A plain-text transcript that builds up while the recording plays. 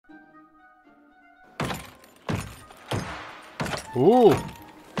Ooh!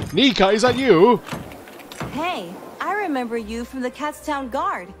 Nika, is that you? Hey, I remember you from the Catstown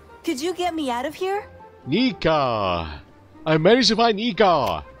Guard. Could you get me out of here? Nika! I managed to find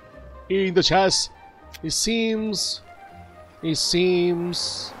Nika! In the chest. It seems...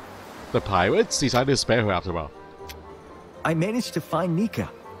 the pirates decided to spare her after all. I managed to find Nika.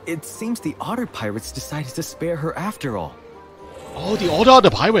 It seems the otter pirates decided to spare her after all. Oh, the otter are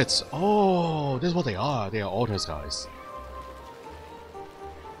the pirates! Oh, that's what they are. They are otters, guys.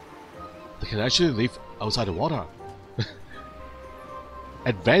 They can actually live outside the water.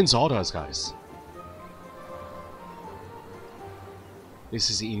 Advanced otters, guys. This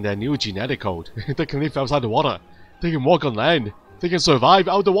is in their new genetic code. They can live outside the water. They can walk on land. They can survive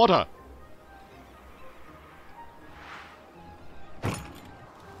out the water.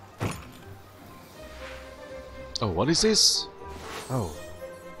 Oh, what is this? Oh.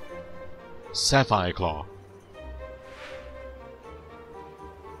 Sapphire Claw.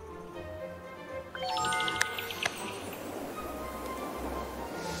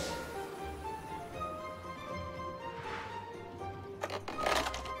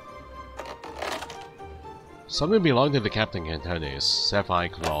 Something belonging to the captain can turn this. Sapphire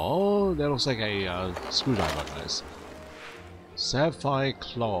Claw. That looks like a screwdriver, guys. Sapphire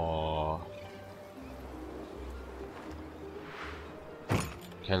Claw.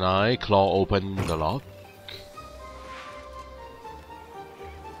 Can I claw open the lock?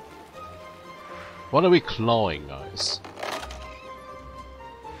 What are we clawing, guys?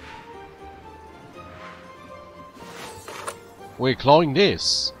 We're clawing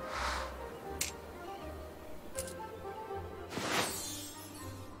this.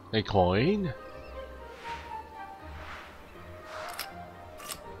 A coin?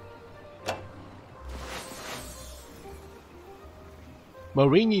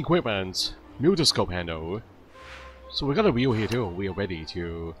 Marine equipment, mutoscope handle. So we got a wheel here too. We are ready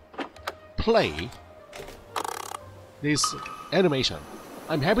to play this animation.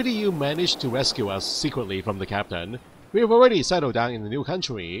 I'm happy that you managed to rescue us secretly from the captain. We have already settled down in the new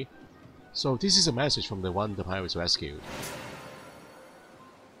country. So this is a message from the one the pirates rescued.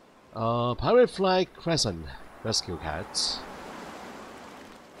 Pirate Flag Crescent Rescue Cats.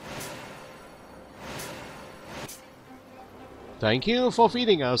 Thank you for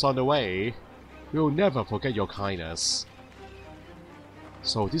feeding us on the way. We'll never forget your kindness.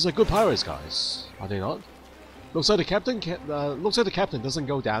 So these are good pirates, guys, are they not? Looks like the captain doesn't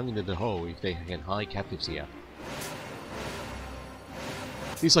go down into the hole if they can hide captives here.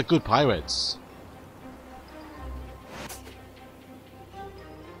 These are good pirates.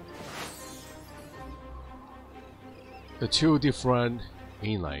 The two different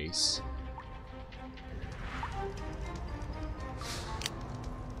inlays.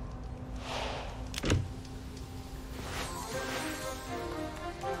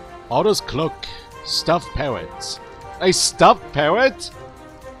 Otter's Cloak. Stuffed parrots. A stuffed parrot?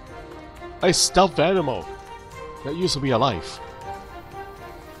 A stuffed animal that used to be alive.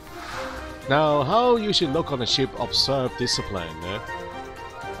 Now, how you should look on a ship, observe discipline.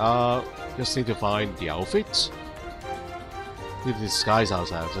 Just need to find the outfit. Need to disguise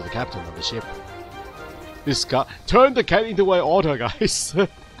ourselves as the captain of the ship. Turn the cat into an otter, guys.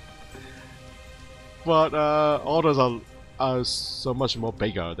 But otters are so much more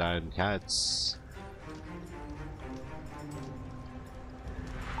bigger than cats.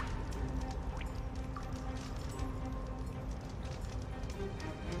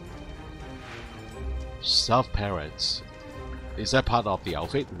 Stuffed parrots. Is that part of the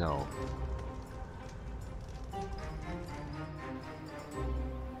outfit? No.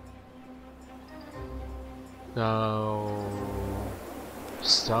 No.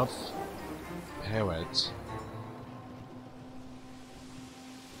 Stuffed parrot.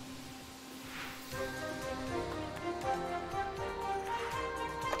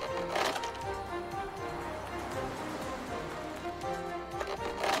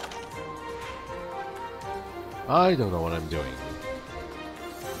 I don't know what I'm doing.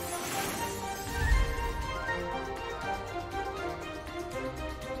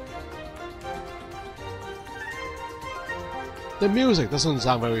 The music doesn't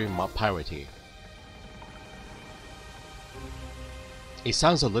sound very piratey. It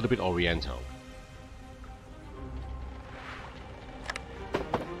sounds a little bit oriental.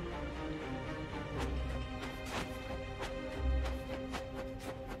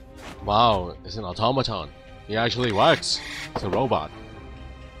 Wow, it's an automaton. It actually works. It's a robot.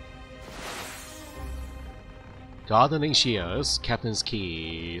 Gardening shears, captain's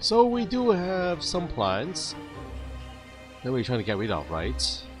key. So we do have some plants that we're trying to get rid of,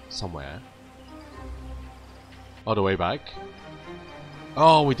 right? Somewhere. All the way back.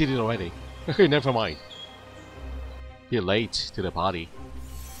 Oh, we did it already. Okay, never mind. You're late to the party.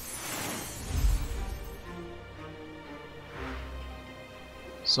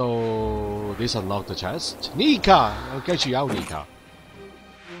 So, this unlocked the chest. Nika! I'll get you out, Nika.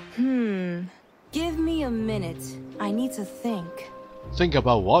 Give me a minute. I need to think. Think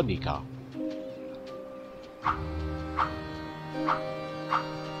about what, Nika?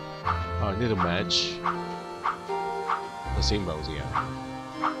 I need a match. The symbols here.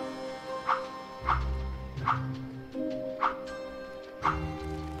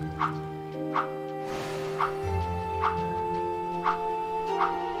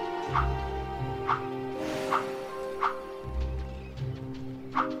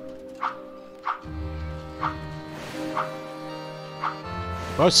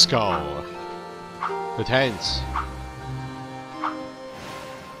 Let's go. The tent.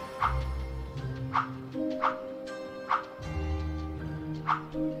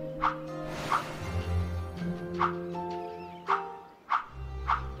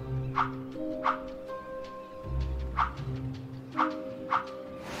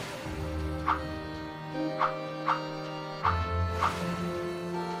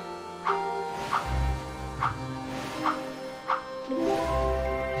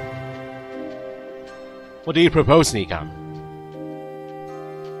 What do you propose, Nika?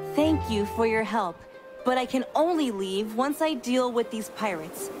 Thank you for your help, but I can only leave once I deal with these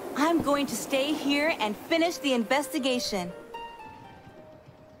pirates. I'm going to stay here and finish the investigation.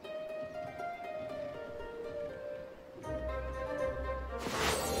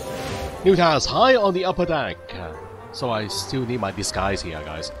 Newta's high on the upper deck, so I still need my disguise here,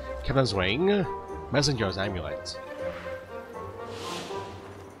 guys. Captain's ring, messenger's amulet.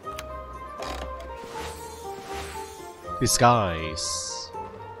 Disguise.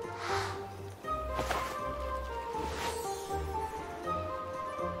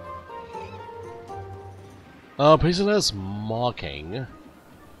 Prisoner's marking.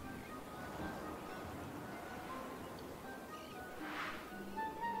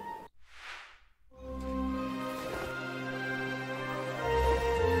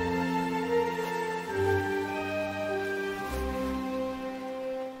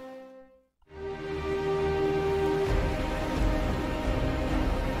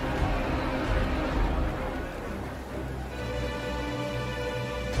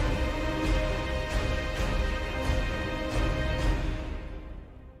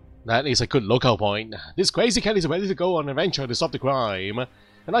 That is a good lookout point. This crazy cat is ready to go on an adventure to stop the crime,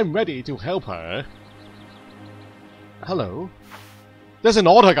 and I'm ready to help her. Hello? There's an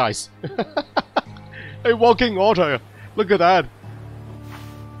otter, guys! A walking otter! Look at that!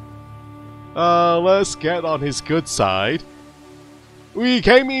 Let's get on his good side. We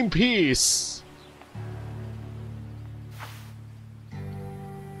came in peace!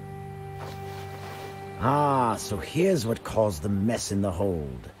 Ah, so here's what caused the mess in the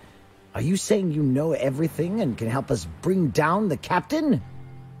hold. Are you saying you know everything and can help us bring down the captain?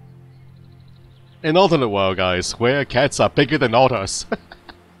 An alternate world, guys, where cats are bigger than otters.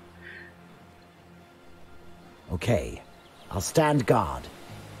 Okay, I'll stand guard.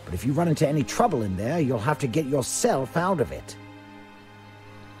 But if you run into any trouble in there, you'll have to get yourself out of it.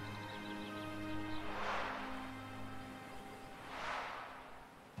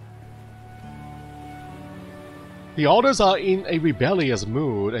 The otters are in a rebellious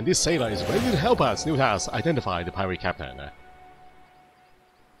mood, and this sailor is ready to help us. New task: identify the pirate captain.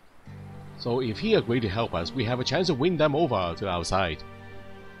 So if he agrees to help us, we have a chance to win them over to our side.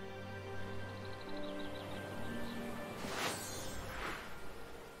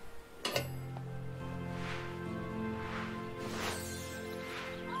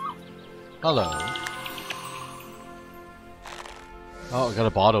 Hello. Oh, I got a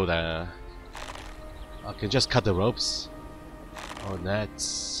bottle there. I can just cut the ropes. Oh,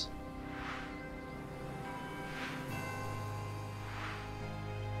 nets.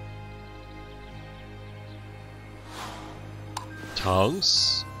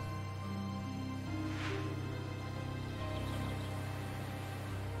 Tongues.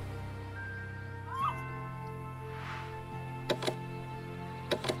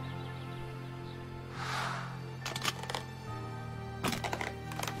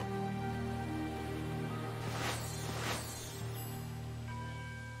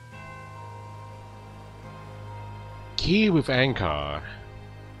 Key with anchor.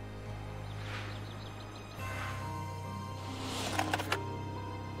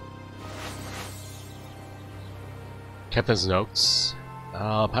 Captain's notes.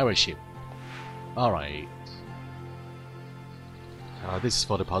 Pirate ship. Alright. This is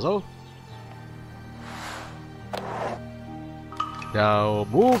for the puzzle. Now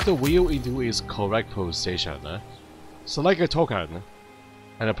move the wheel into its correct position. Select a token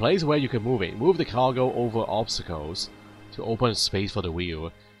and a place where you can move it. Move the cargo over obstacles to open space for the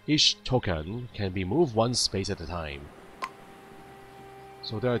wheel. Each token can be moved one space at a time.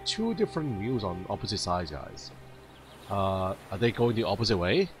 So there are two different wheels on opposite sides, guys. Are they going the opposite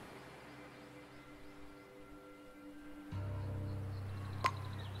way?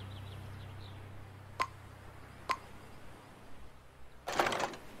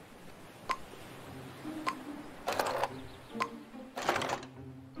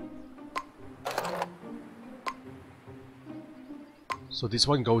 So this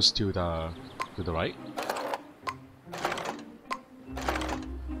one goes to the right.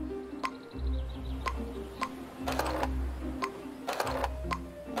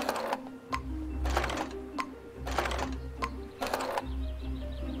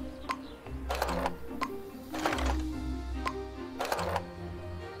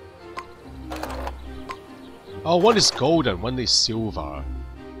 Oh, one is golden, one is silver.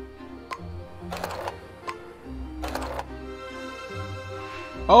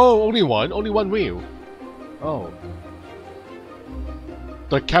 Oh, only one wheel. Oh.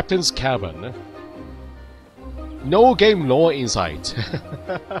 The captain's cabin. No game lore in sight.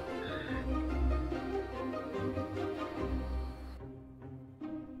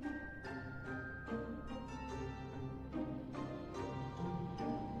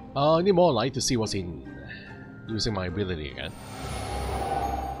 I need more light to see what's in. Using my ability again.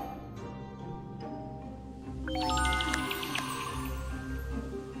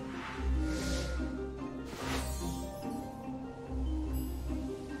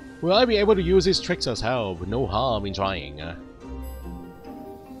 Will I be able to use these tricks as help? No harm in trying.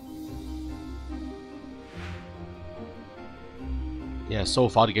 Yeah, so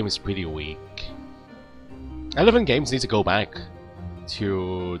far the game is pretty weak. Elephant Games need to go back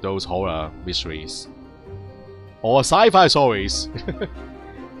to those horror mysteries. Or sci-fi stories.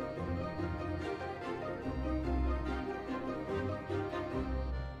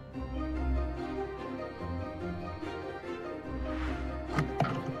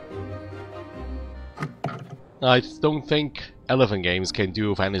 I don't think Elephant Games can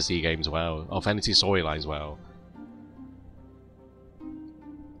do fantasy games well, or fantasy storylines well.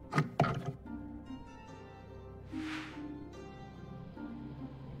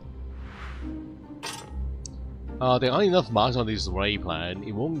 There aren't enough marks on this ray plan.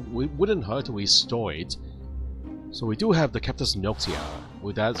 It wouldn't hurt to restore it. So we do have the captain's notes here.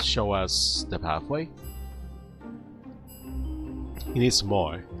 Would that show us the pathway? He needs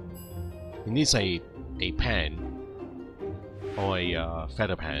more. He needs a pen or a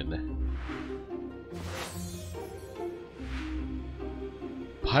feather pen.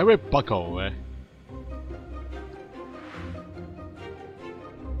 Pirate buckle.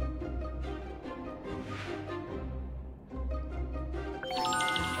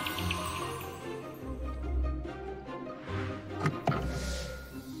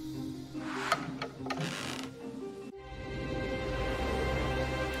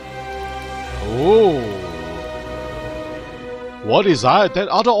 What is that? That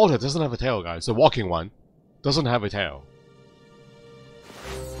other otter doesn't have a tail, guys. The walking one doesn't have a tail.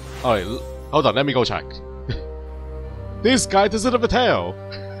 Alright, hold on, let me go check. This guy doesn't have a tail.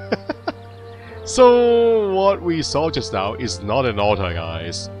 So what we saw just now is not an otter,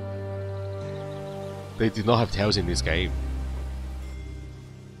 guys. They did not have tails in this game.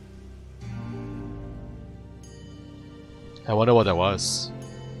 I wonder what that was.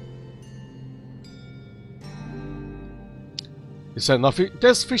 Is that not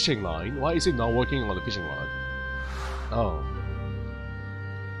there's fishing line? Why is it not working on the fishing line? Oh.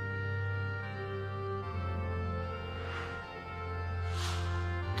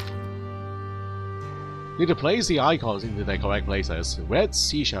 Need to place the icons into their correct places. Red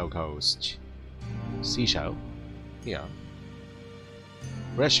Seashell Coast. Seashell? Yeah.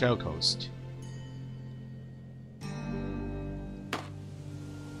 Red Shell Coast.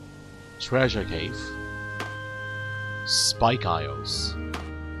 Treasure Cave. Spike Isles.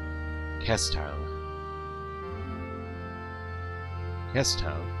 Kestown.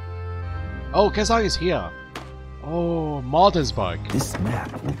 Kestown. Oh, Kestown is here. Oh, Martinsburg. This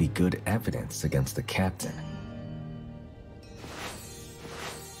map will be good evidence against the captain.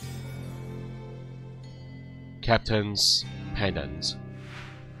 Captain's Pendant.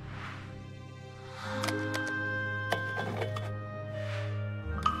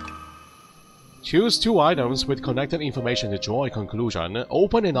 Choose two items with connected information to draw a conclusion.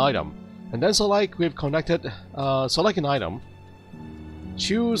 Open an item, and then select with connected. Select an item.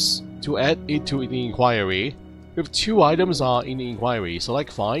 Choose to add it to the inquiry. If two items are in the inquiry,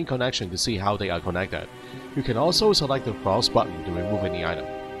 select Find Connection to see how they are connected. You can also select the cross button to remove any item.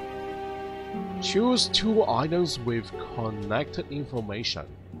 Choose two items with connected information.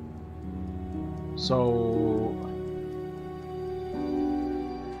 So...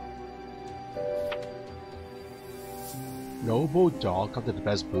 Noble dog got the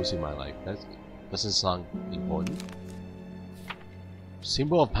best boost in my life. That doesn't sound important.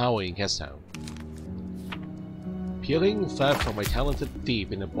 Symbol of power in Castown. Peeling theft from a talented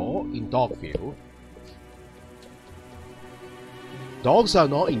thief in a bar in Dogville. Dogs are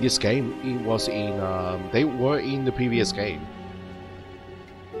not in this game. It was in they were in the previous game,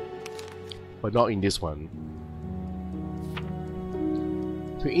 but not in this one.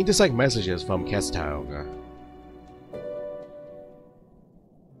 To intersect messages from Castown.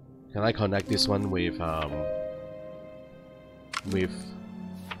 Can I connect this one with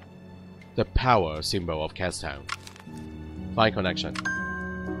the power symbol of Castown? Find connection.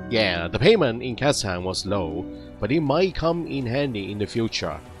 Yeah, the payment in Castown was low, but it might come in handy in the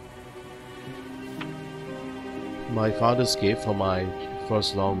future. My father's gift for my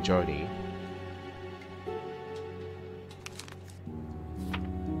first long journey.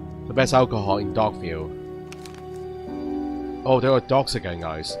 The best alcohol in Dogville. Oh, there are dogs again,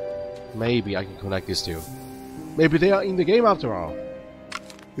 guys. Maybe I can connect these two. Maybe they are in the game after all.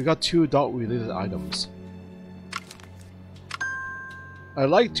 We got two dog-related items. I'd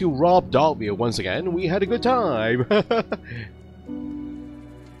like to rob Dogville once again. We had a good time.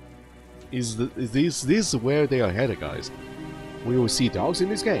 Is this where they are headed, guys? We will see dogs in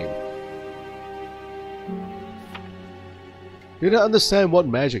this game. Didn't understand what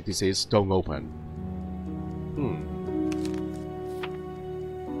magic this is. Don't open.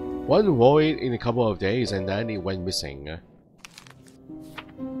 One void in a couple of days and then it went missing.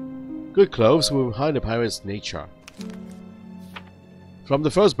 Good clothes will hide the pirate's nature. From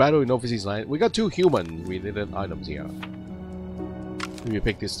the first battle in Overseas Land, we got two human related items here. Let me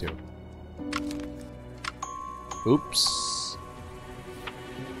pick these two. Oops.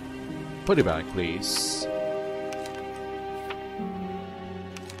 Put it back, please.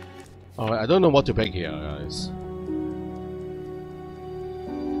 Alright, I don't know what to pick here, guys.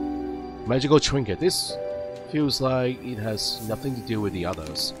 Magical trinket. This feels like it has nothing to do with the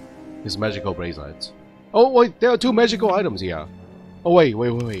others. This magical bracelet. Oh wait, there are two magical items here. Oh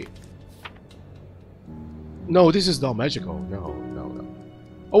wait. No, this is not magical. No.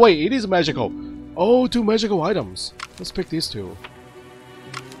 Oh wait, it is magical. Oh, two magical items. Let's pick these two.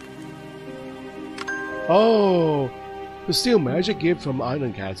 Oh, the steel magic gift from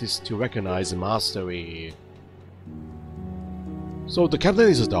Island Cat is to recognize mastery. So the captain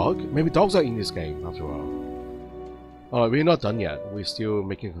is a dog? Maybe dogs are in this game after all. Alright, we're not done yet. We're still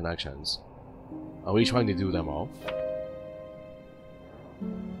making connections. Are we trying to do them all?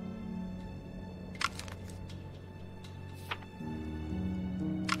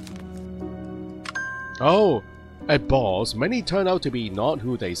 Oh! At balls, many turn out to be not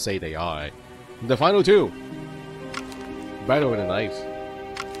who they say they are. The final two. Battle with a knife.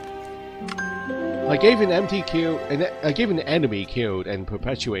 I gave an enemy killed and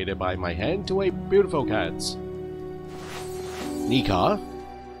perpetuated by my hand to a beautiful cat. Nika.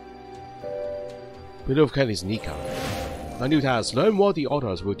 Beautiful cat is Nika. A new task. Learn what the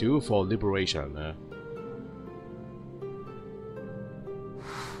otters will do for liberation.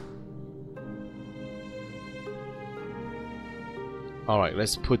 Alright,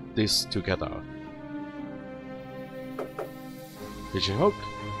 let's put this together. Fishing hook.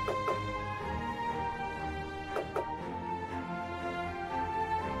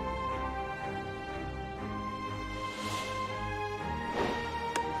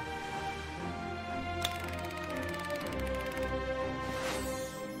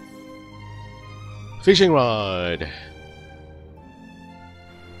 Fishing rod.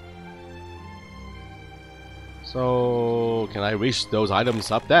 So, can I reach those items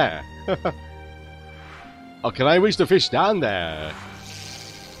up there? Or can I reach the fish down there?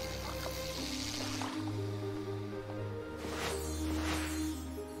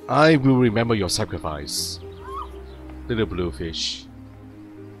 I will remember your sacrifice, little blue fish.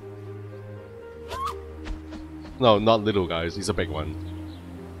 No, not little, guys. It's a big one.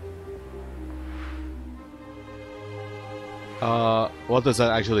 What does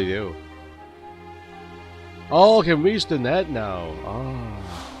that actually do? Oh, I can reach the net now. Oh.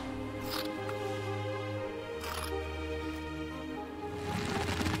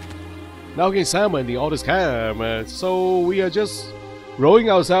 Now we can summon the oldest camp. So we are just rowing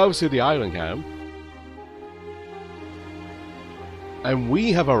ourselves to the island camp. And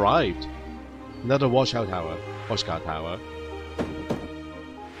we have arrived. Another watchguard tower.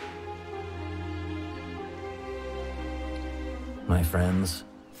 My friends,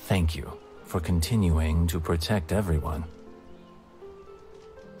 thank you for continuing to protect everyone.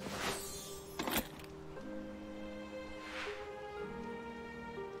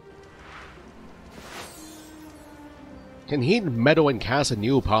 Can heat metal and cast a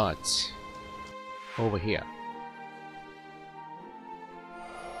new parts. Over here.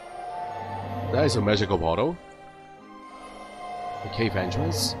 That is a magical portal. A cave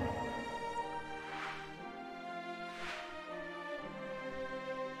entrance.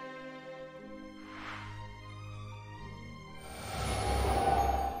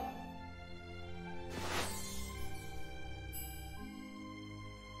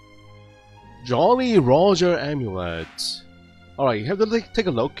 Jolly Roger amulet. Alright, you have to take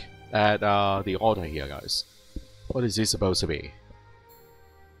a look at the altar here, guys. What is this supposed to be?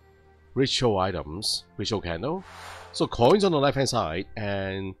 Ritual items, ritual candle. So coins on the left hand side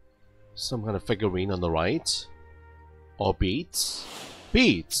and some kind of figurine on the right. Or beads.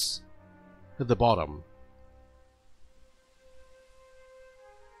 Beads at the bottom.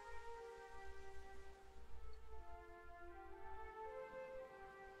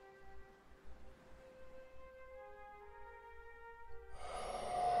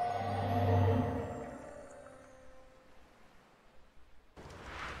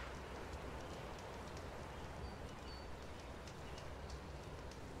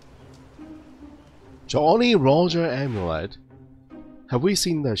 Jolly Roger amulet. Have we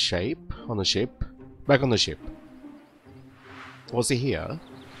seen the shape on the ship? Back on the ship. Was it here?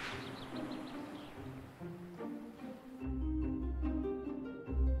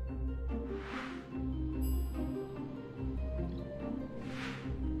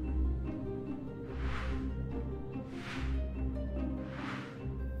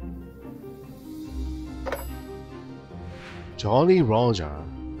 Jolly Roger.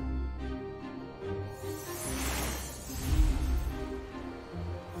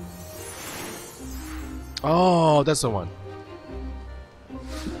 Oh, that's the one.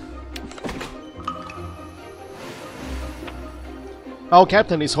 Our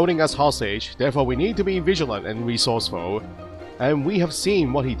captain is holding us hostage, therefore we need to be vigilant and resourceful. And we have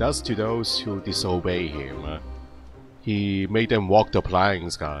seen what he does to those who disobey him. He made them walk the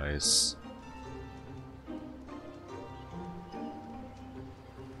planks, guys.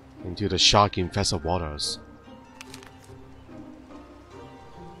 Into the shark-infested waters.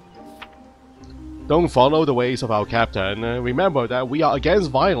 Don't follow the ways of our captain. Remember that we are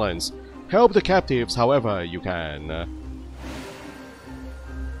against violence. Help the captives however you can.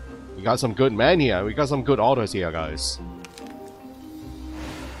 We got some good men here. We got some good orders here, guys.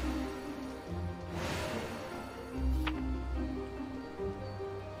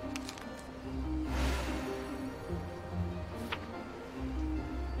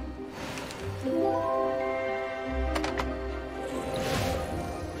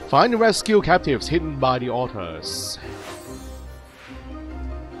 Find and rescue captives hidden by the altars.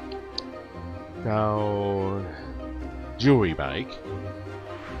 Now, jewelry bag.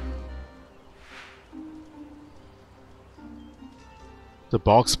 The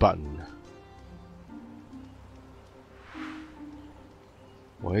box button.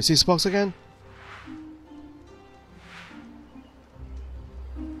 Where is this box again?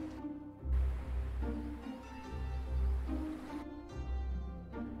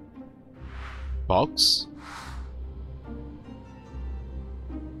 Box.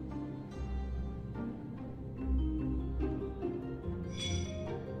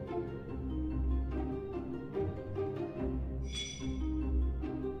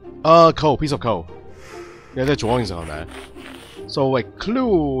 Coal, piece of coal. Yeah, there are drawings on that. So a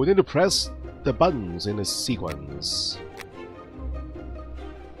clue, we need to press the buttons in the sequence.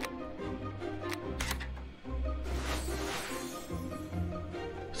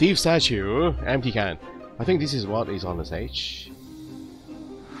 Thief statue, empty can. I think this is what is on the stage.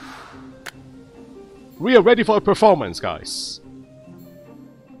 We are ready for a performance, guys.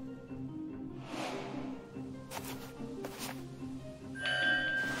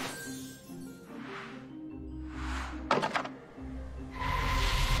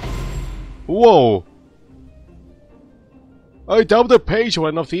 Whoa! I doubt the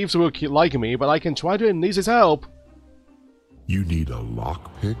patron of thieves will like me, but I can try to enlist his help. You need a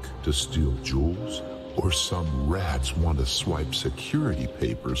lockpick to steal jewels? Or some rats want to swipe security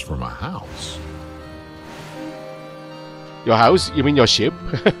papers from a house? Your house? You mean your ship?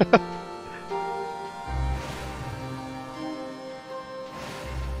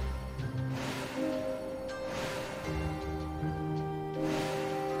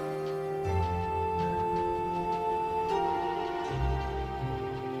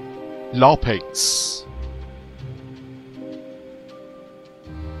 Lockpicks.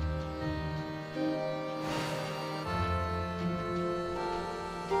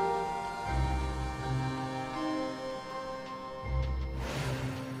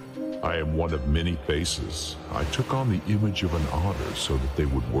 I am one of many faces. I took on the image of an otter so that they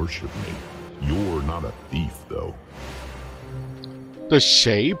would worship me. You're not a thief, though. The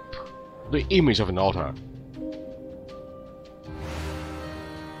shape? The image of an otter.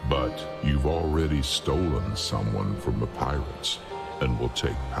 But you've already stolen someone from the pirates and will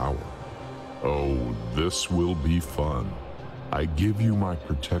take power. Oh, this will be fun. I give you my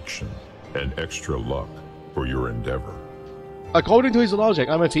protection and extra luck for your endeavor. According to his logic,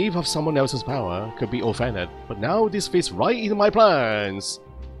 I'm a thief of someone else's power, could be offended, but now this fits right into my plans.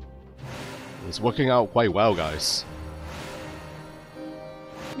 It's working out quite well, guys.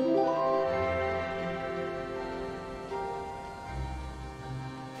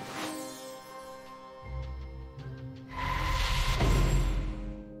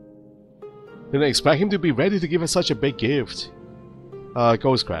 Didn't expect him to be ready to give us such a big gift.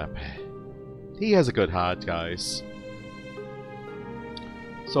 Ghost Crab. He has a good heart, guys.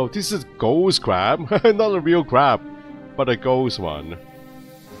 So this is Ghost Crab, not a real crab, but a ghost one.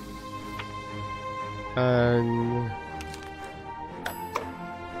 And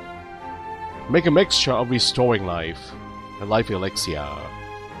make a mixture of restoring life and life elixir.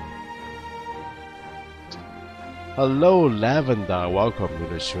 Hello Lavender, welcome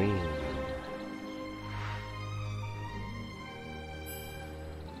to the stream.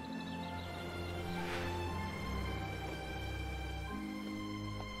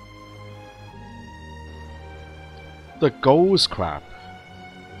 The Ghost Crab.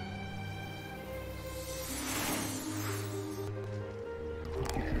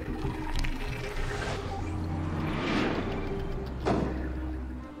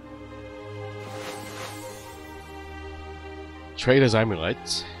 Trader's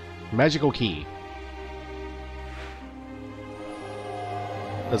Amulet. Magical Key.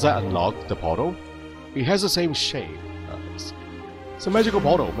 Does that unlock the portal? It has the same shape. It's a magical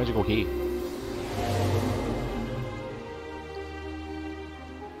portal, magical key.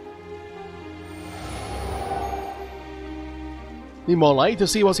 Need more light to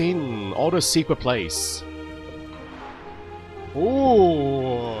see what's in all the secret place.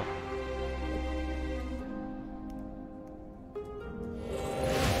 Ooh.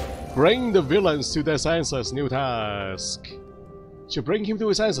 Bring the villains to their senses, new task. Should bring him to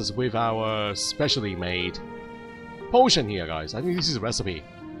his senses with our specially made potion here, guys. I think this is a recipe.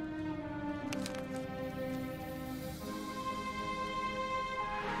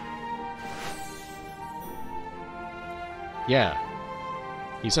 Yeah.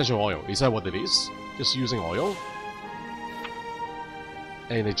 Essential oil. Is that what it is? Just using oil?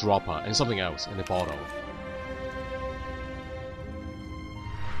 And a dropper. And something else in a bottle.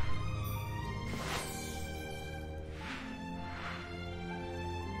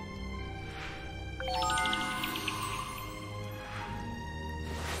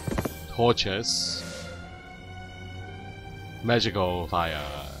 Torches. Magical fire.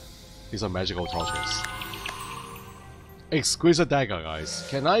 These are magical torches. Exquisite dagger, guys.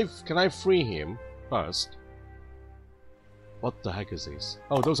 Can I free him first? What the heck is this?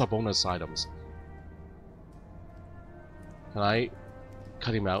 Oh, those are bonus items. Can I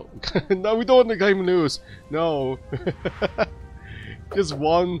cut him out? No, we don't want to cut him loose. No. Just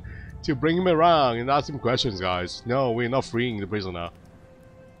one to bring him around and ask him questions, guys. No, we're not freeing the prisoner.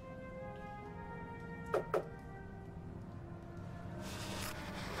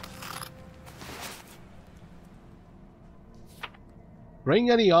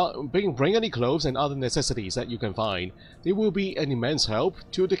 Bring any clothes and other necessities that you can find. They will be an immense help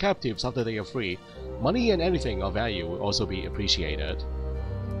to the captives after they are free. Money and anything of value will also be appreciated.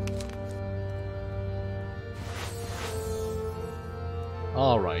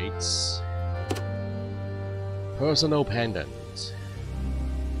 Alright. Personal pendant.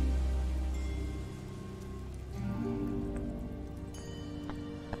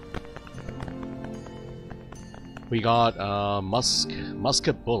 We got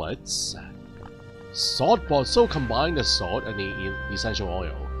musket bullets, sword ball. So combine the sword and the essential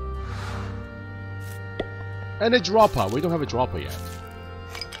oil, and a dropper. We don't have a dropper yet.